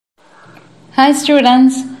Hi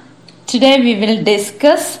students, today we will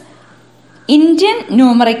discuss Indian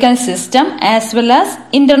numerical system as well as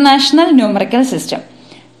international numerical system.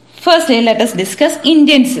 Firstly, let us discuss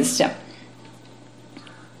Indian system.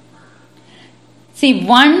 See,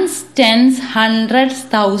 ones, tens, hundreds,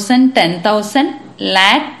 thousand, 10,000,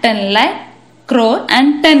 lakh, 10 lakh, crore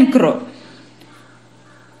and 10 crore.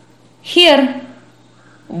 Here,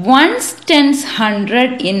 ones, tens,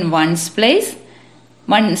 hundred in ones place,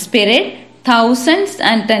 one spirit, thousands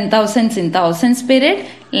and 10,000s in thousand spirit,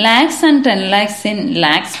 lakhs and 10 lakhs in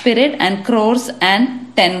lakh spirit, and crores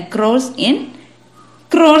and 10 crores in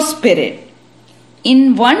crore spirit.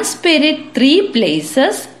 In one spirit, 3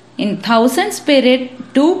 places. In thousand spirit,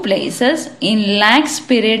 2 places. In lakh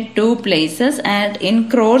spirit, 2 places. And in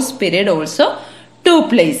crore spirit also 2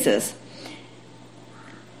 places.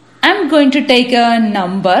 I am going to take a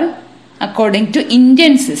number according to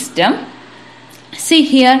Indian system. See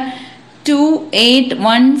here,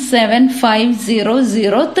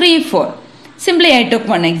 2817500034. Simply I took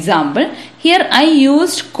one example. Here I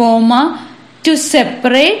used comma to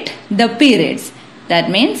separate the periods.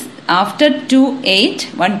 That means after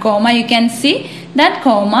 28, one comma you can see that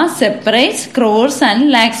comma separates crores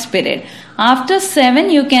and lakhs period. After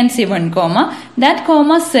 7 you can see one comma, that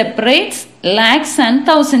comma separates lakhs and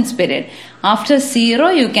thousands period. After 0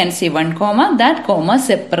 you can see one comma, that comma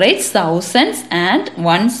separates thousands and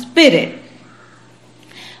ones period.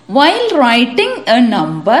 While writing a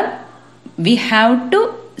number, we have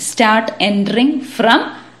to start entering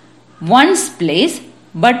from ones place,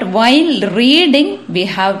 but while reading we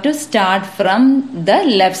have to start from the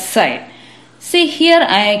left side. See here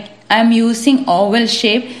I am using oval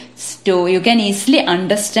shape so you can easily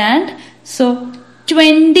understand. So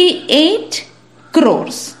 28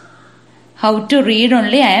 crores. How to read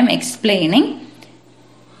only I am explaining.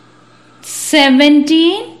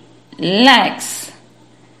 17 lakhs.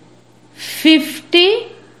 50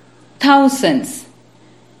 thousands.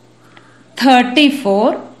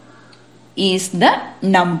 34 is the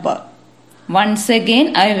number. Once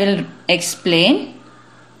again I will explain.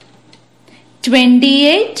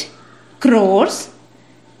 28 crores,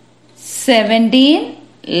 17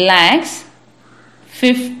 lakhs,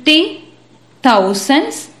 50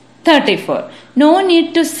 thousands, 34. No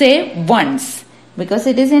need to say ones because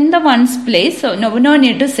it is in the ones place. So no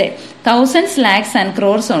need to say. Thousands, lakhs and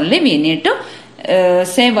crores only we need to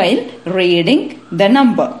say while reading the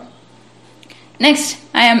number. Next,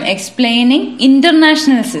 I am explaining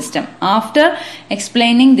international system. After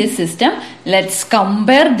explaining this system, let's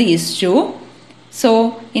compare these two.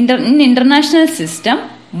 So, in international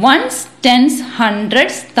system, ones, tens,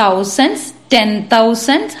 hundreds, thousands,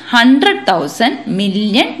 10,000, 100,000,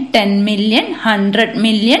 million, 10 million, 100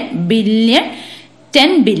 million, billion,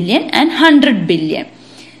 10 billion and 100 billion.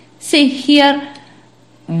 See here,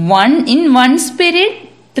 in one spirit,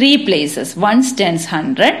 3 places, ones, tens,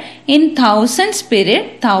 100. In thousand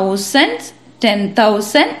spirit, thousands,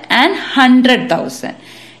 10,000 and 100,000.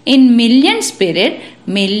 In million spirit,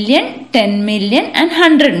 million, 10 million and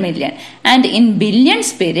 100 million. And in billion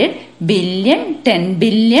spirit, billion, 10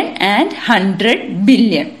 billion and 100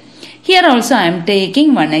 billion. Here also I am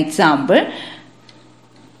taking one example.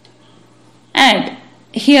 And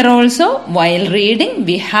here also while reading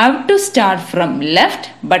we have to start from left,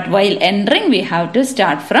 but while entering we have to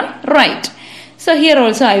start from right. So here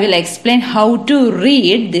also I will explain how to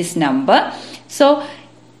read this number. So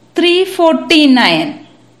 349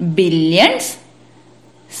 billions,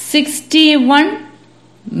 61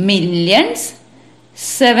 millions,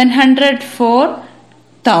 704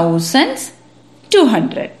 thousands,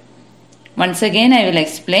 200. Once again I will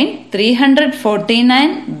explain.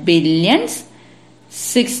 349 billions,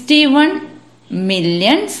 61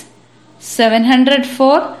 millions,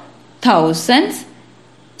 704 thousands,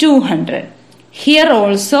 200. Here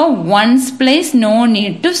also ones place no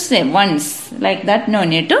need to say ones. Like that no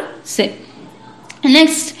need to say.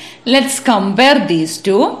 Next, let's compare these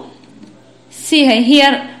two. See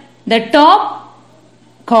here, the top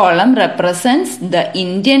column represents the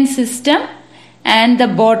Indian system and the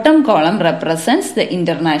bottom column represents the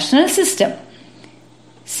international system.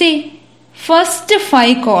 See, first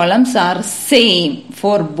 5 columns are same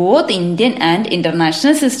for both Indian and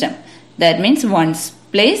international system. That means ones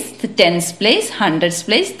place, tens place, hundreds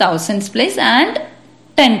place, thousands place and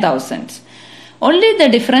 10,000s. Only the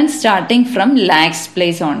difference starting from lakhs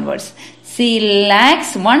place onwards. See,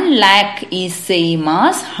 lakhs, 1 lakh is same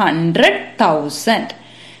as 100,000.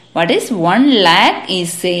 What is 1 lakh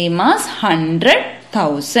is same as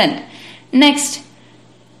 100,000. Next,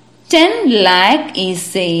 10 lakh is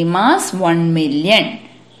same as 1 million.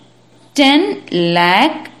 10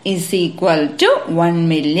 lakh is equal to 1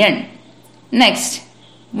 million. Next,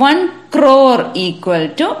 1 crore equal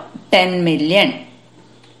to 10 million.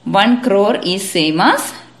 1 crore is same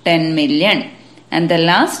as 10 million. And the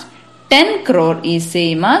last, 10 crore is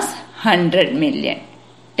same as 100 million.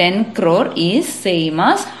 10 crore is same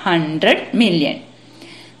as 100 million.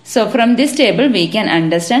 So from this table we can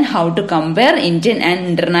understand how to compare Indian and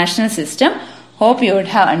international system. Hope you would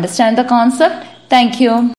have understand the concept. Thank you.